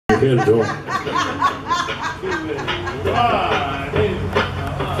Hit it, door. I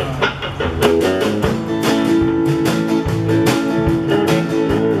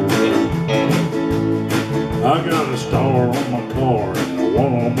got a star on my car and a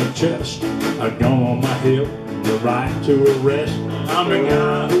one on my chest, a gun on my hip, the right to arrest. I'm the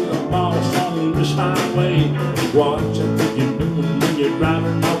guy who's the boss on this highway. Watch what you're doing when you're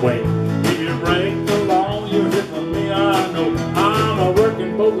driving my way. If you break the law, you're hitting me, I know. I'm a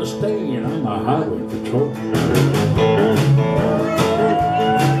working for the state and I'm a highway patrol.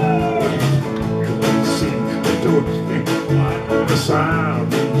 See, the doors light on the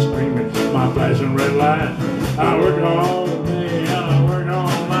side, screaming my flashing red light. I work all day and I work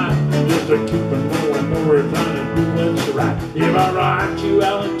all night just to keep it going more, trying to do what's right. If I write you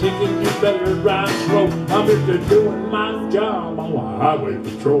out a ticket, you better drive slow. I'm just doing my job on my highway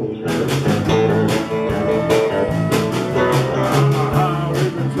patrol. I'm a highway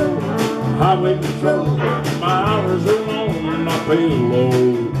patrol, highway patrol. My hours are long and I pay low.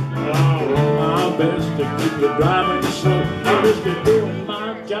 I'll do my best to keep the driving slow. I'm just doing my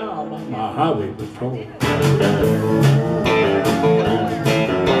job on my highway patrol.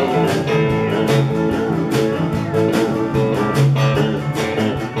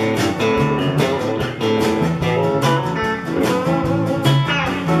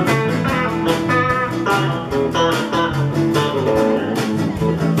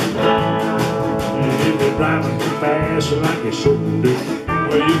 Driving too fast like you shouldn't do,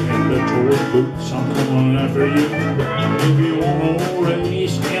 well, you can let your boots, I'm coming after you. If you want to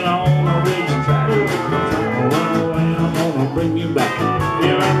race, get on a racetrack. If you're trying to run away, I'm gonna bring you back.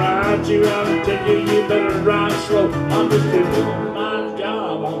 If I ride you out and take you, you better drive slow. I'm just doing my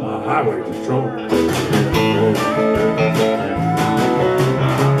job on my highway patrol.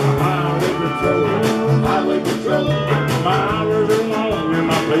 Highway patrol, highway patrol. My hours are long and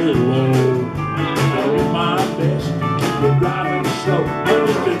my pay is low. My best to keep you driving slow. I'm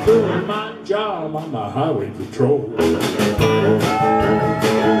just doing my job on my highway patrol. I'm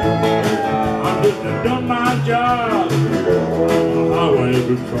just doing my job on my highway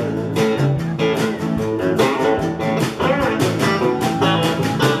patrol.